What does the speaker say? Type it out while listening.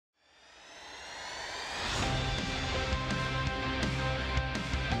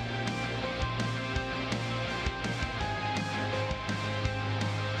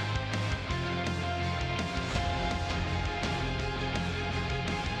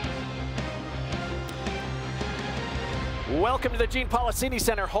Welcome to the Gene Policini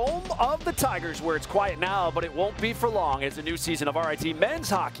Center, home of the Tigers, where it's quiet now, but it won't be for long as the new season of RIT men's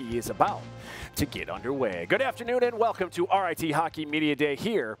hockey is about to get underway. Good afternoon and welcome to RIT Hockey Media Day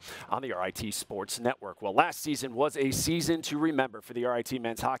here on the RIT Sports Network. Well, last season was a season to remember for the RIT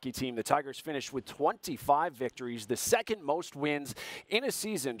men's hockey team. The Tigers finished with 25 victories, the second most wins in a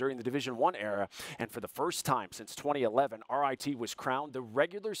season during the Division I era. And for the first time since 2011, RIT was crowned the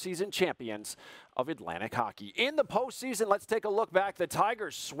regular season champions of Atlantic Hockey. In the postseason, let's take a look back. The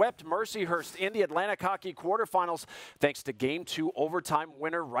Tigers swept Mercyhurst in the Atlantic Hockey quarterfinals thanks to Game 2 overtime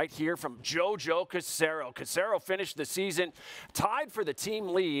winner right here from Jojo Casero. Casero finished the season tied for the team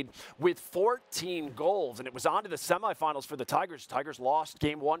lead with 14 goals, and it was on to the semifinals for the Tigers. Tigers lost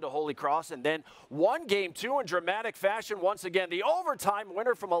Game 1 to Holy Cross and then won Game 2 in dramatic fashion once again. The overtime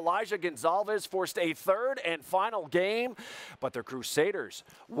winner from Elijah Gonzalez forced a third and final game, but the Crusaders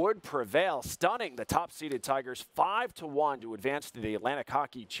would prevail, stunning the top-seeded Tigers 5-1 to advance to the Atlantic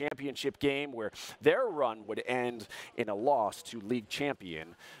Hockey Championship game, where their run would end in a loss to league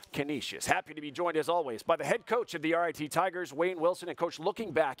champion Canisius. Happy to be joined, as always, by the head coach of the RIT Tigers, Wayne Wilson. And, Coach,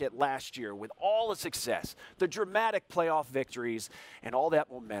 looking back at last year with all the success, the dramatic playoff victories, and all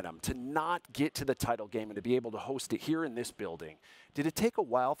that momentum, to not get to the title game and to be able to host it here in this building, did it take a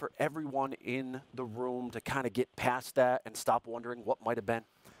while for everyone in the room to kind of get past that and stop wondering what might have been?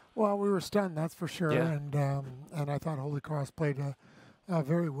 Well, we were stunned, that's for sure, Yeah. and I thought Holy Cross played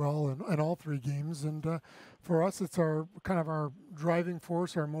very well in all three games. And for us, it's our kind of our driving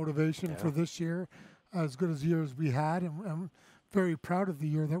force, our motivation for this year, as good as year as we had, and I'm very proud of the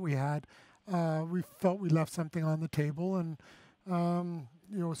year that we had. We felt we left something on the table, and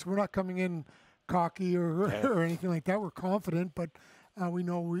so we're not coming in cocky or anything like that. We're confident, but we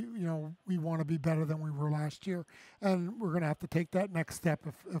know we want to be better than we were last year, and we're going to have to take that next step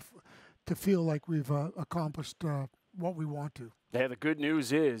if to feel like we've accomplished what we want to. Yeah, the good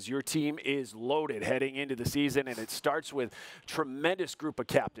news is your team is loaded heading into the season, and it starts with tremendous group of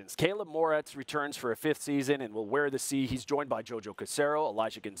captains. Caleb Moretz returns for a fifth season and will wear the C. He's joined by Jojo Casero,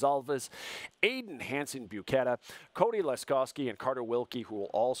 Elijah Gonzalez, Aiden Hansen-Buchetta, Cody Leskowski, and Carter Wilkie, who will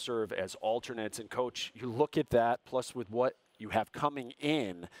all serve as alternates. And, Coach, you look at that, plus with what you have coming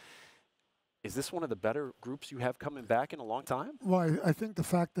in, is this one of the better groups you have coming back in a long time? Well, I think the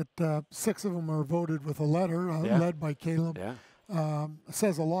fact that 6 of them are voted with a letter, led by Caleb,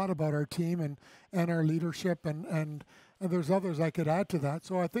 says a lot about our team and our leadership, and there's others I could add to that.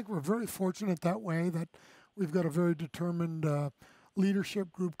 So I think we're very fortunate that way, that we've got a very determined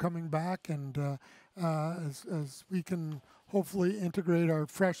leadership group coming back, and as we can hopefully integrate our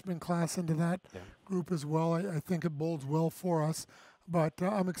freshman class into that group as well, I think it bodes well for us. But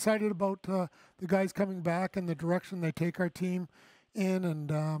I'm excited about the guys coming back and the direction they take our team in.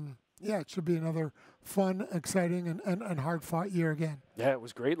 And, it should be another fun, exciting, and hard-fought year again. Yeah, it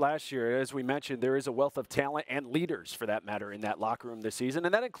was great last year. As we mentioned, there is a wealth of talent and leaders, for that matter, in that locker room this season.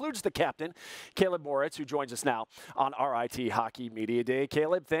 And that includes the captain, Caleb Moretz, who joins us now on RIT Hockey Media Day.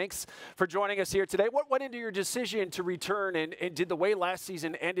 Caleb, thanks for joining us here today. What went into your decision to return, and did the way last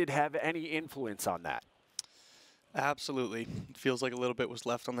season ended have any influence on that? Absolutely. It feels like a little bit was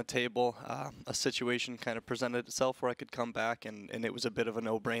left on the table. A situation kind of presented itself where I could come back, and it was a bit of a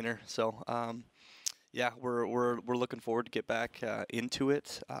no-brainer. So, we're looking forward to get back into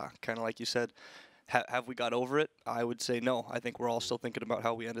it. Kind of like you said, have we got over it? I would say no. I think we're all still thinking about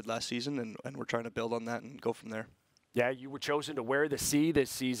how we ended last season, and we're trying to build on that and go from there. Yeah, you were chosen to wear the C this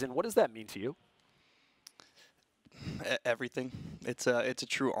season. What does that mean to you? Everything. It's a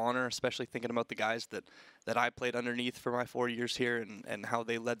true honor, especially thinking about the guys that I played underneath for my 4 years here, and how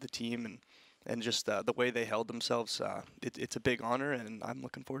they led the team, and just the way they held themselves. It's a big honor, and I'm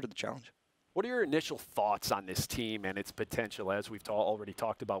looking forward to the challenge. What are your initial thoughts on this team and its potential, as we've already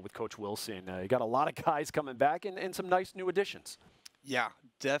talked about with Coach Wilson? You got a lot of guys coming back and some nice new additions. Yeah,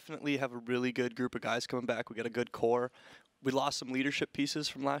 definitely have a really good group of guys coming back. We got a good core. We lost some leadership pieces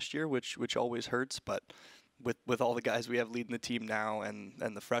from last year, which always hurts, but with all the guys we have leading the team now, and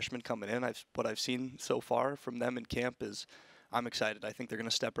the freshmen coming in, what I've seen so far from them in camp is, I'm excited. I think they're going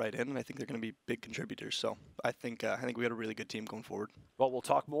to step right in, and I think they're going to be big contributors. So I think we got a really good team going forward. Well, we'll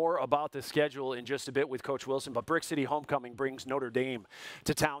talk more about the schedule in just a bit with Coach Wilson, but Brick City Homecoming brings Notre Dame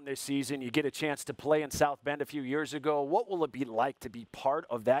to town this season. You get a chance to play in South Bend a few years ago. What will it be like to be part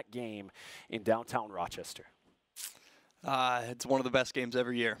of that game in downtown Rochester? It's one of the best games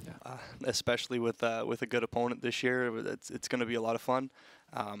every year, especially with a good opponent this year. It's going to be a lot of fun.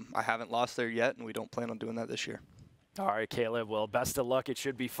 I haven't lost there yet, and we don't plan on doing that this year. All right, Caleb. Well, best of luck. It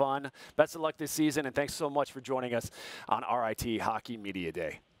should be fun. Best of luck this season, and thanks so much for joining us on RIT Hockey Media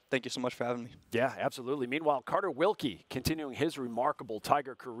Day. thank you so much for having me. Yeah, absolutely. Meanwhile, Carter Wilkie continuing his remarkable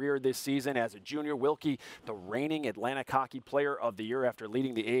Tiger career this season as a junior. Wilkie, the reigning Atlantic Hockey Player of the Year after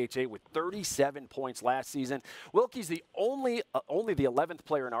leading the AHA with 37 points last season. Wilkie's the only the 11th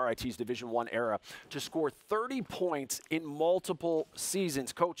player in RIT's Division I era to score 30 points in multiple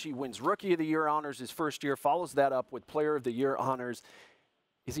seasons. Coach, he wins Rookie of the Year honors his first year, follows that up with Player of the Year honors.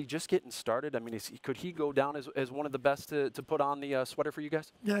 Is he just getting started? I mean, could he go down as one of the best to put on the sweater for you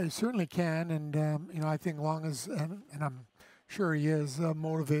guys? Yeah, he certainly can. And, you know, I think long as, and I'm sure he is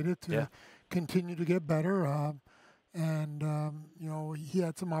motivated to continue to get better. You know, he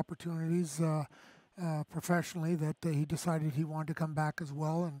had some opportunities professionally that he decided he wanted to come back as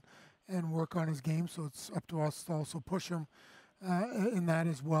well and work on his game. So it's up to us to also push him in that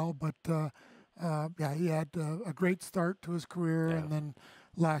as well. But, yeah, he had a great start to his career and then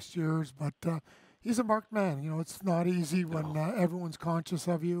last year's, but he's a marked man. You know, it's not easy when everyone's conscious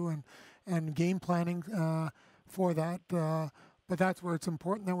of you and game planning for that. But that's where it's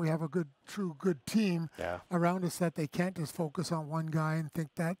important that we have a true good team around us, that they can't just focus on one guy and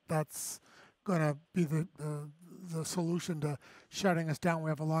think that that's going to be the solution to shutting us down. We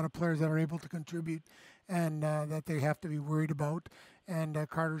have a lot of players that are able to contribute and that they have to be worried about. And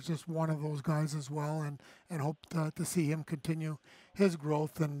Carter's just one of those guys as well, and hope to see him continue his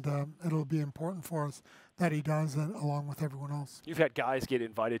growth, and it'll be important for us that he does, along with everyone else. You've had guys get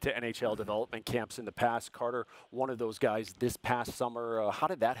invited to NHL development camps in the past. Carter, one of those guys this past summer. How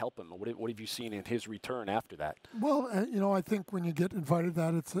did that help him? What have you seen in his return after that? Well, you know, I think when you get invited,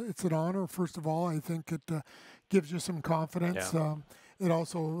 it's an honor. First of all, I think it gives you some confidence. Yeah. It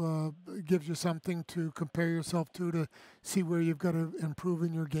also gives you something to compare yourself to see where you've got to improve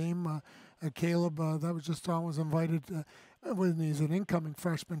in your game. Caleb, that was just on, was invited when he's an incoming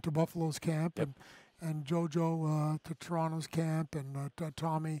freshman to Buffalo's camp, and JoJo to Toronto's camp, and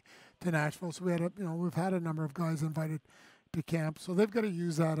Tommy to Nashville. So we've had a number of guys invited to camp. So they've got to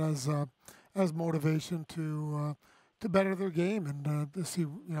use that as motivation to better their game and to see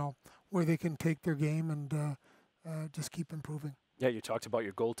where they can take their game and just keep improving. Yeah, you talked about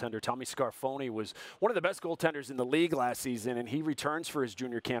your goaltender. Tommy Scarfoni was one of the best goaltenders in the league last season, and he returns for his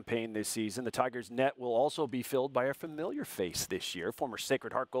junior campaign this season. The Tigers' net will also be filled by a familiar face this year. Former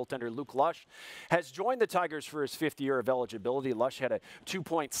Sacred Heart goaltender Luke Lush has joined the Tigers for his 5th year of eligibility. Lush had a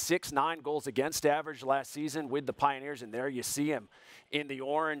 2.69 goals against average last season with the Pioneers, and there you see him in the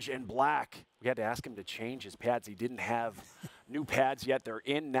orange and black. We had to ask him to change his pads. He didn't have new pads yet. They're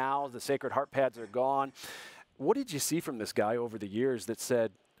in now. The Sacred Heart pads are gone. What did you see from this guy over the years that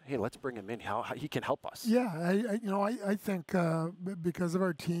said, hey, let's bring him in, how he can help us? Yeah, I think because of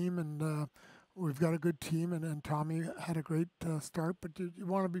our team, and we've got a good team, and Tommy had a great start, but you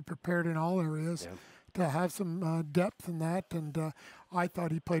want to be prepared in all areas to have some depth in that. And I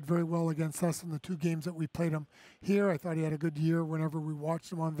thought he played very well against us in the 2 games that we played him here. I thought he had a good year whenever we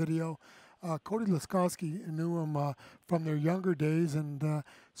watched him on video. Cody Laskowski knew him from their younger days, and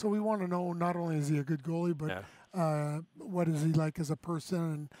so we want to know not only is he a good goalie, but what is he like as a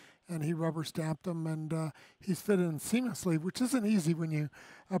person, and he rubber stamped him, and he's fit in seamlessly, which isn't easy when you,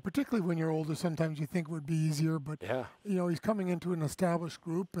 particularly when you're older. Sometimes you think it would be easier, but he's coming into an established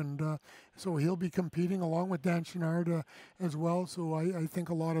group, and so he'll be competing along with Dan Chenard as well. So I think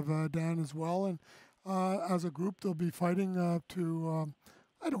a lot of Dan as well, and as a group they'll be fighting to.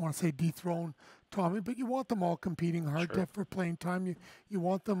 I don't want to say dethrone Tommy, but you want them all competing hard for playing time. You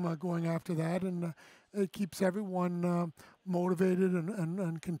want them going after that, and it keeps everyone motivated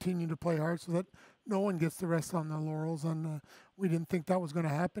and continue to play hard so that no one gets the rest on their laurels. And we didn't think that was going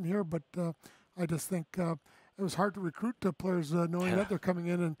to happen here, but I just think it was hard to recruit the players knowing that they're coming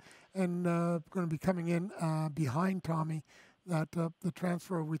in and going to be coming in behind Tommy. That the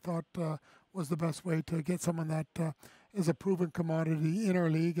transfer we thought was the best way to get someone that is a proven commodity in our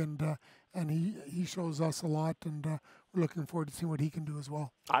league, and he shows us a lot, and we're looking forward to seeing what he can do as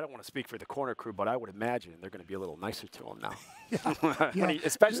well. I don't want to speak for the corner crew, but I would imagine they're going to be a little nicer to him now.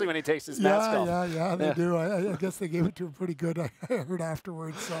 Especially when he takes his mask off. Yeah, they do. I guess they gave it to him pretty good, I heard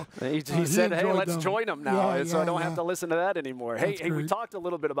afterwards. So he said, hey, let's join him now, so I don't have to listen to that anymore. Hey, we talked a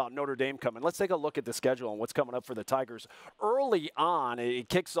little bit about Notre Dame coming. Let's take a look at the schedule and what's coming up for the Tigers. Early on, it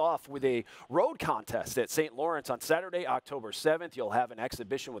kicks off with a road contest at St. Lawrence on Saturday, October 7th. You'll have an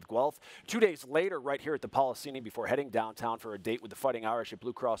exhibition with Guelph. 2 days later, right here at the Policini before heading down downtown for a date with the Fighting Irish at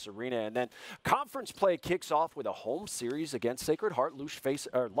Blue Cross Arena. And then conference play kicks off with a home series against Sacred Heart. Lush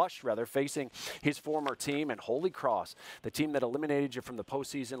facing his former team, and Holy Cross, the team that eliminated you from the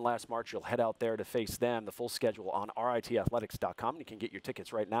postseason last March. You'll head out there to face them. The full schedule on RITathletics.com. You can get your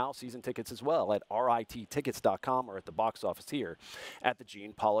tickets right now, season tickets as well, at RITtickets.com or at the box office here at the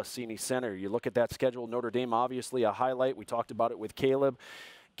Gene Polisseni Center. You look at that schedule, Notre Dame obviously a highlight. We talked about it with Caleb.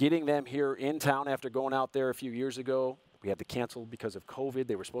 Getting them here in town after going out there a few years ago. We had to cancel because of COVID.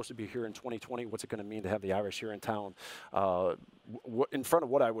 They were supposed to be here in 2020. What's it going to mean to have the Irish here in town in front of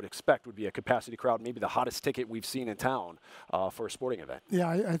what I would expect would be a capacity crowd, maybe the hottest ticket we've seen in town for a sporting event? Yeah,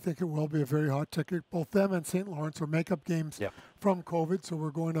 I think it will be a very hot ticket. Both them and St. Lawrence are makeup games from COVID, so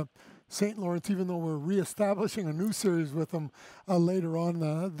we're going to St. Lawrence, even though we're reestablishing a new series with them later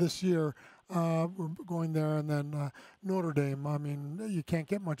on this year. We're going there, and then Notre Dame. I mean, you can't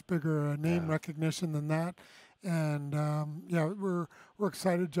get much bigger name recognition than that. And yeah, we're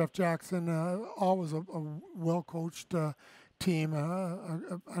excited. Jeff Jackson, always a well-coached team,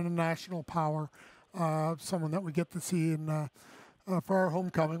 and a national power, someone that we get to see for our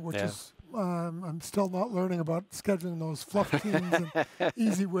homecoming, which is. I'm still not learning about scheduling those fluff teams and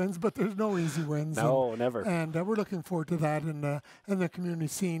easy wins, but there's no easy wins. No, never. And we're looking forward to that, and the community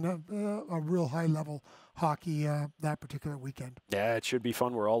seeing a real high-level hockey that particular weekend. Yeah, it should be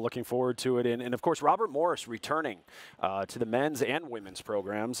fun. We're all looking forward to it. And of course, Robert Morris returning to the men's and women's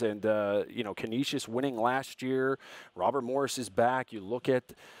programs. And, you know, Canisius winning last year. Robert Morris is back. You look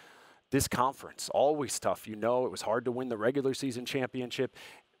at this conference, always tough. You know, it was hard to win the regular season championship.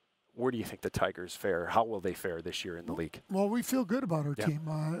 Where do you think the Tigers fare? How will they fare this year in the league? Well, we feel good about our team,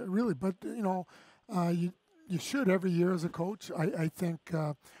 really. But, you know, you should every year as a coach. I think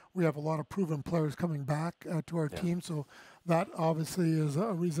we have a lot of proven players coming back to our team. So that obviously is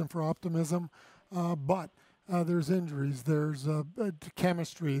a reason for optimism. But there's injuries. There's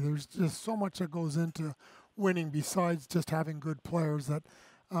chemistry. There's just so much that goes into winning besides just having good players that,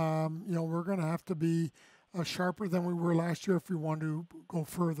 you know, we're going to have to be sharper than we were last year if we want to go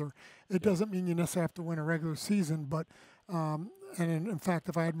further. It doesn't mean you necessarily have to win a regular season, but and in fact,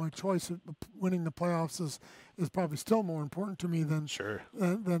 if I had my choice, winning the playoffs is probably still more important to me than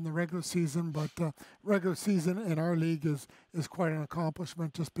the regular season. But regular season in our league is quite an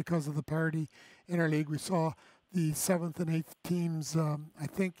accomplishment just because of the parity in our league. We saw the 7th and 8th teams, I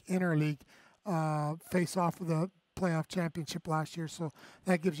think, in our league face off with the playoff championship last year, so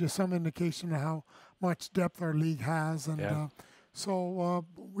that gives you some indication of how much depth our league has. And so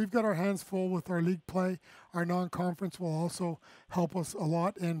we've got our hands full with our league play. Our non-conference will also help us a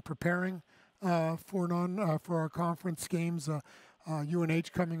lot in preparing for our conference games.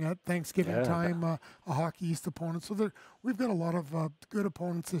 UNH coming at Thanksgiving time, a Hockey East opponent. So we've got a lot of good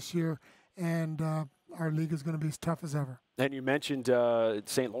opponents this year, and our league is going to be as tough as ever. And you mentioned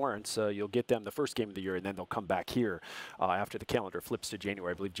St. Lawrence. You'll get them the first game of the year, and then they'll come back here after the calendar flips to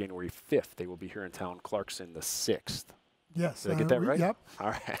January. I believe January 5th. They will be here in town. Clarkson the 6th. Yes. Did I get that right? Yep.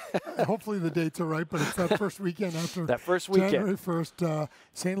 All right. Hopefully the dates are right, but it's that first weekend after that first weekend. January 1st,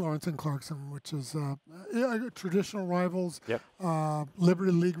 St. Lawrence and Clarkson, which is traditional rivals,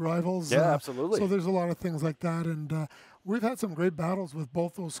 Liberty League rivals. Yeah, absolutely. So there's a lot of things like that, and we've had some great battles with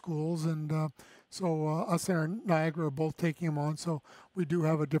both those schools, and so us and our Niagara are both taking them on, so we do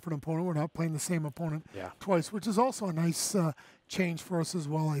have a different opponent. We're not playing the same opponent twice, which is also a nice change for us as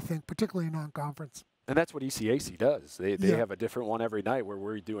well, I think, particularly in non-conference. And that's what ECAC does. They have a different one every night where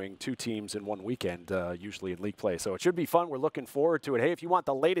we're doing 2 teams in one weekend, usually in league play. So it should be fun. We're looking forward to it. Hey, if you want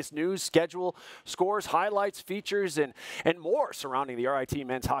the latest news, schedule, scores, highlights, features, and more surrounding the RIT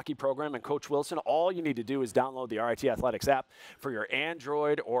men's hockey program and Coach Wilson, all you need to do is download the RIT Athletics app for your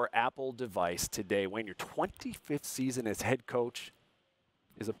Android or Apple device today. Wayne, your 25th season as head coach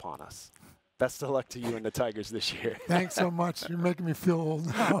is upon us. Best of luck to you and the Tigers this year. Thanks so much. You're making me feel old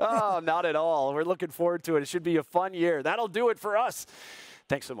now. Oh, not at all. We're looking forward to it. It should be a fun year. That'll do it for us.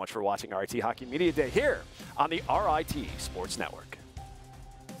 Thanks so much for watching RIT Hockey Media Day here on the RIT Sports Network.